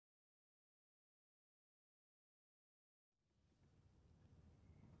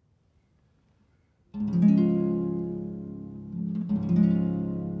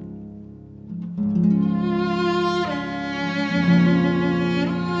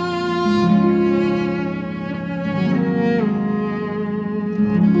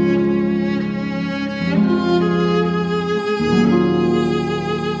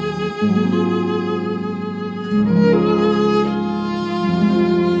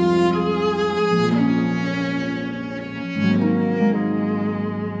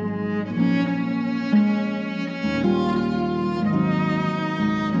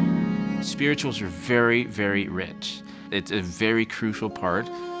Spirituals are very, very rich. It's a very crucial part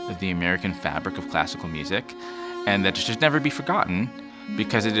of the American fabric of classical music, and that should never be forgotten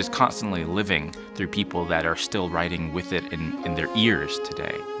because it is constantly living through people that are still writing with it in their ears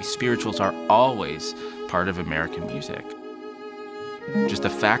today. Spirituals are always part of American music. Just the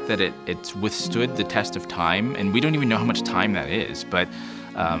fact that it's withstood the test of time, and we don't even know how much time that is, but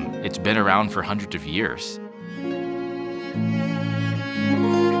it's been around for hundreds of years.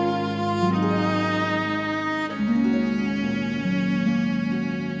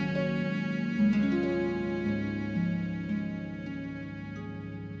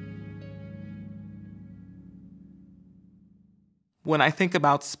 When I think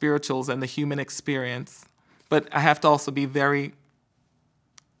about spirituals and the human experience, but I have to also be very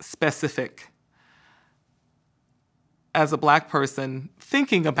specific. As a Black person,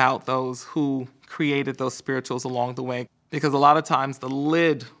 thinking about those who created those spirituals along the way, because a lot of times the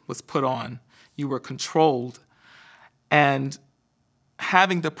lid was put on, you were controlled, and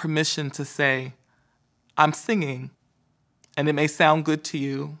having the permission to say, I'm singing, and it may sound good to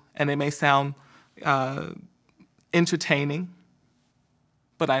you, and it may sound entertaining,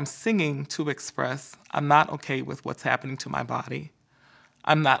 but I'm singing to express I'm not okay with what's happening to my body.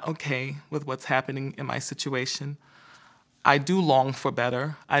 I'm not okay with what's happening in my situation. I do long for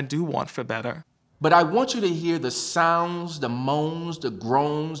better. I do want for better. But I want you to hear the sounds, the moans, the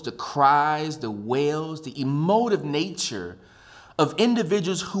groans, the cries, the wails, the emotive nature of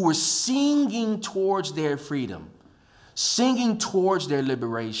individuals who were singing towards their freedom, singing towards their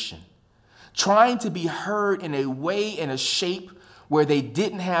liberation, trying to be heard in a way and a shape where they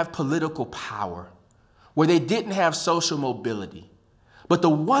didn't have political power, where they didn't have social mobility. But the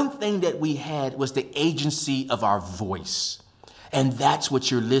one thing that we had was the agency of our voice. And that's what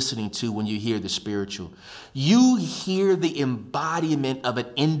you're listening to when you hear the spiritual. You hear the embodiment of an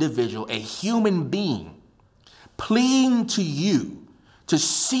individual, a human being, pleading to you to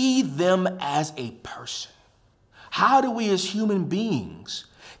see them as a person. How do we as human beings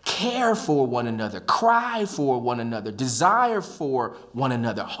care for one another, cry for one another, desire for one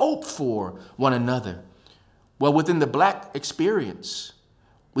another, hope for one another? Well, within the Black experience,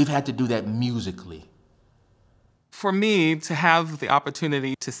 we've had to do that musically. For me, to have the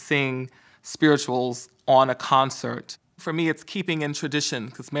opportunity to sing spirituals on a concert, for me it's keeping in tradition,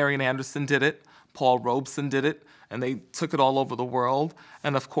 because Marian Anderson did it, Paul Robeson did it, and they took it all over the world.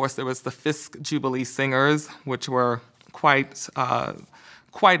 And of course there was the Fisk Jubilee Singers, which were quite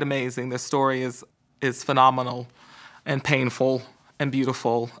amazing. Their story is phenomenal and painful and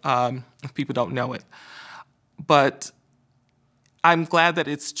beautiful if people don't know it. But I'm glad that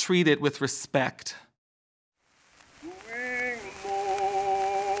it's treated with respect.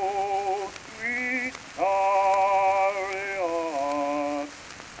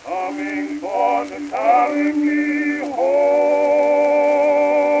 Carry me home,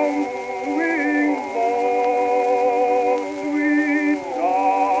 swing low, sweet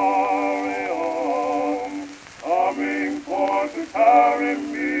chariot,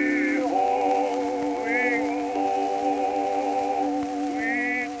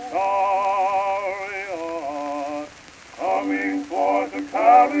 coming forth to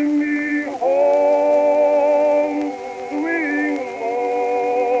carry me home, swing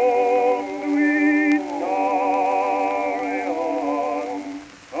low, sweet chariot,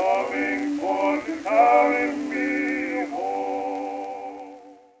 coming forth to carry me home.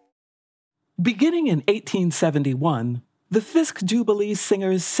 Beginning in 1871, the Fisk Jubilee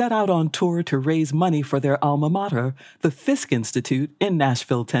Singers set out on tour to raise money for their alma mater, the Fisk Institute in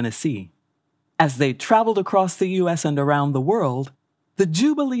Nashville, Tennessee. As they traveled across the U.S. and around the world, the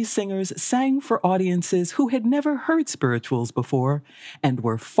Jubilee Singers sang for audiences who had never heard spirituals before and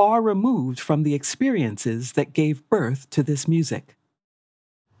were far removed from the experiences that gave birth to this music.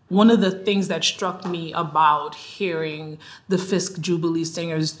 One of the things that struck me about hearing the Fisk Jubilee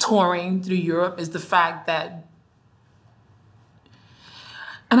Singers touring through Europe is the fact that,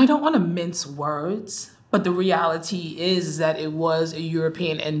 and I don't want to mince words, but the reality is that it was a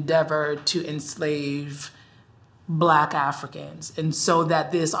European endeavor to enslave Black Africans. And so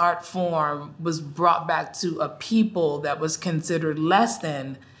that this art form was brought back to a people that was considered less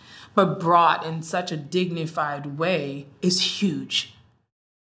than, but brought in such a dignified way is huge.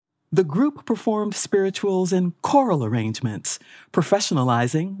 The group performed spirituals in choral arrangements,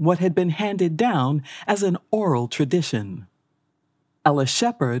 professionalizing what had been handed down as an oral tradition. Ella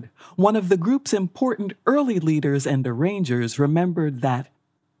Shepherd, one of the group's important early leaders and arrangers, remembered that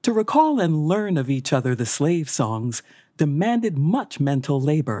to recall and learn of each other the slave songs demanded much mental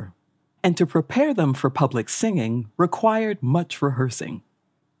labor, and to prepare them for public singing required much rehearsing.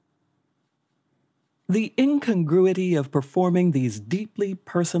 The incongruity of performing these deeply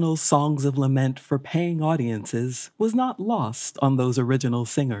personal songs of lament for paying audiences was not lost on those original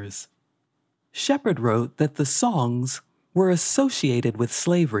singers. Shepard wrote that the songs were associated with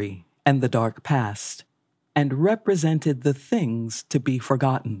slavery and the dark past, and represented the things to be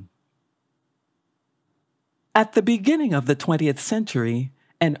forgotten. At the beginning of the 20th century,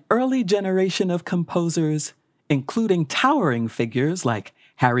 an early generation of composers, including towering figures like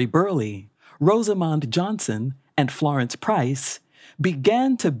Harry Burleigh, Rosamond Johnson, and Florence Price,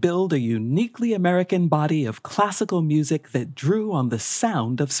 began to build a uniquely American body of classical music that drew on the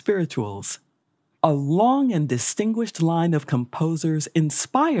sound of spirituals. A long and distinguished line of composers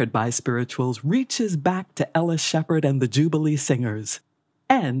inspired by spirituals reaches back to Ella Shepard and the Jubilee Singers,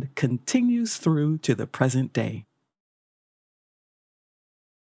 and continues through to the present day.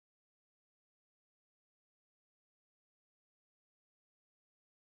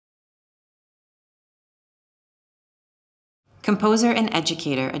 Composer and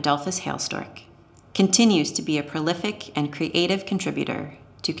educator Adolphus Hailstork continues to be a prolific and creative contributor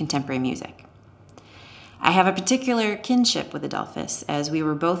to contemporary music. I have a particular kinship with Adolphus, as we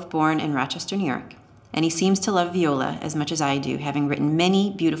were both born in Rochester, New York, and he seems to love viola as much as I do, having written many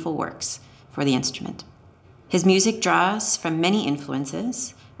beautiful works for the instrument. His music draws from many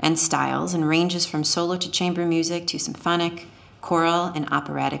influences and styles and ranges from solo to chamber music to symphonic, choral, and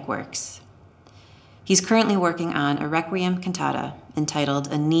operatic works. He's currently working on a requiem cantata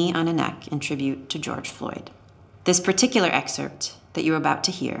entitled A Knee on a Neck in tribute to George Floyd. This particular excerpt that you're about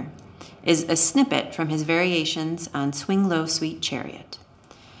to hear is a snippet from his variations on Swing Low, Sweet Chariot.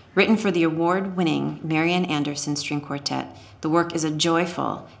 Written for the award-winning Marian Anderson String Quartet, the work is a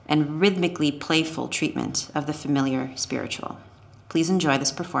joyful and rhythmically playful treatment of the familiar spiritual. Please enjoy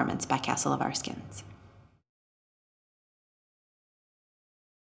this performance by Castle of Our Skins.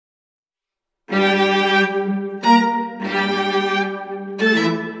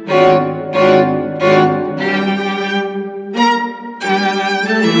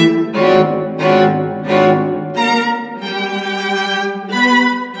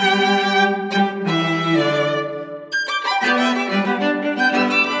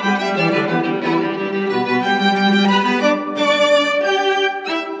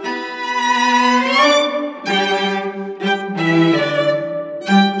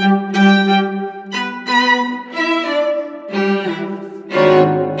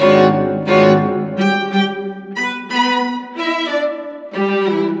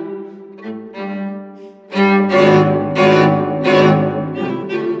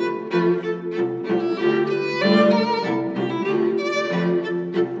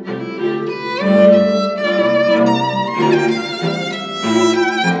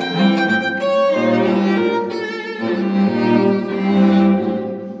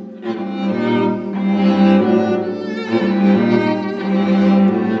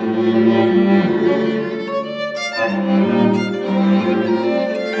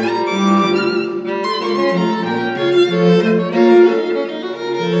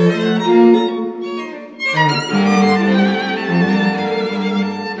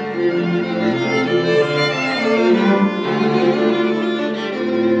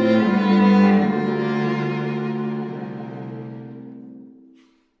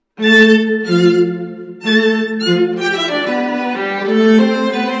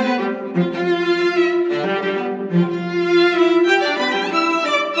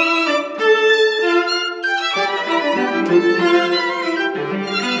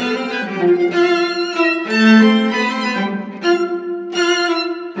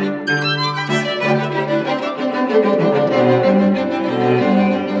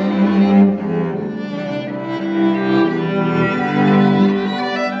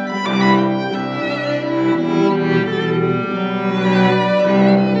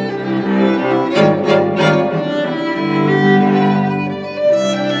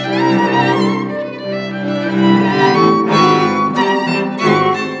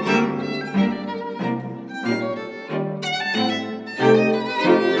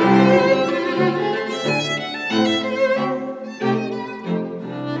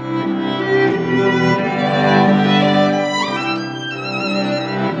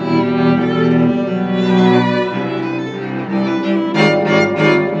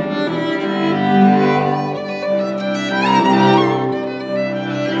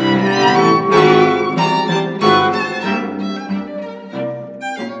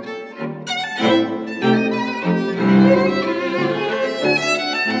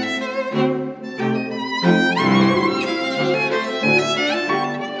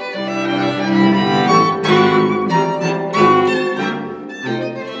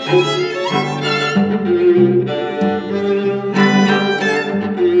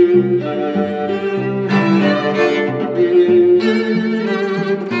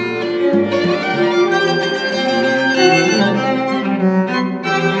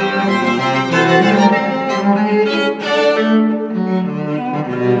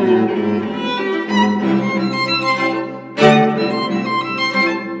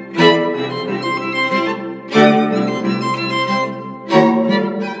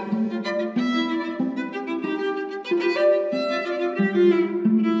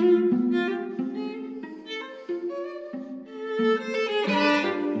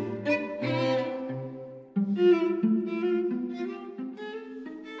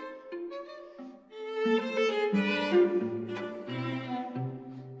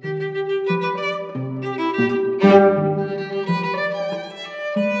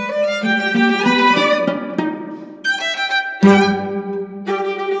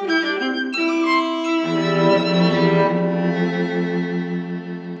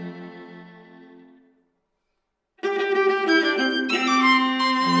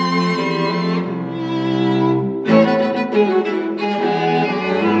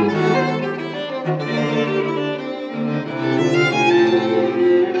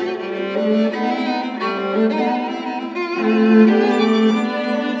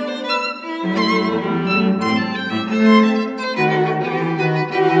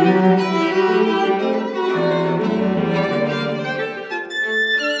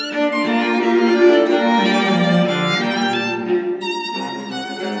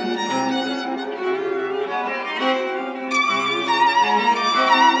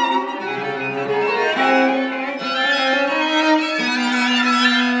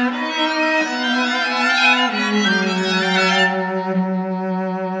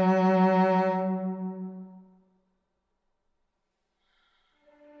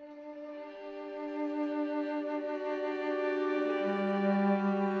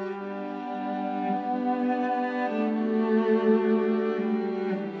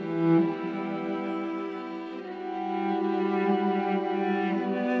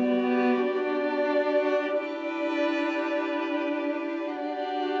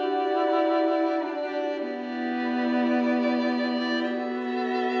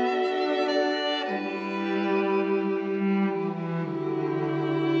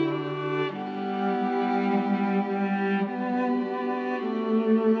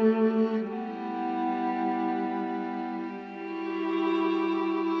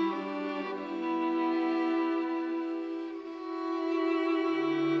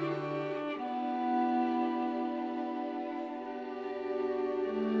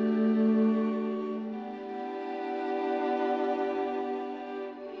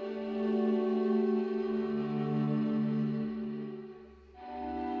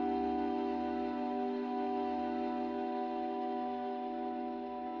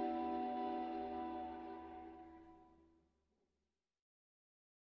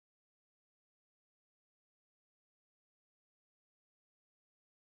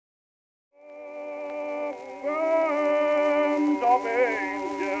 Of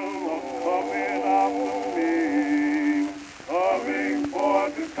angels coming after me, coming for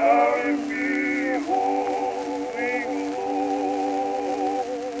to carry me home,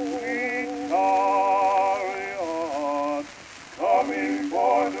 sweet chariot, coming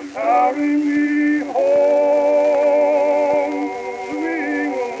for to carry me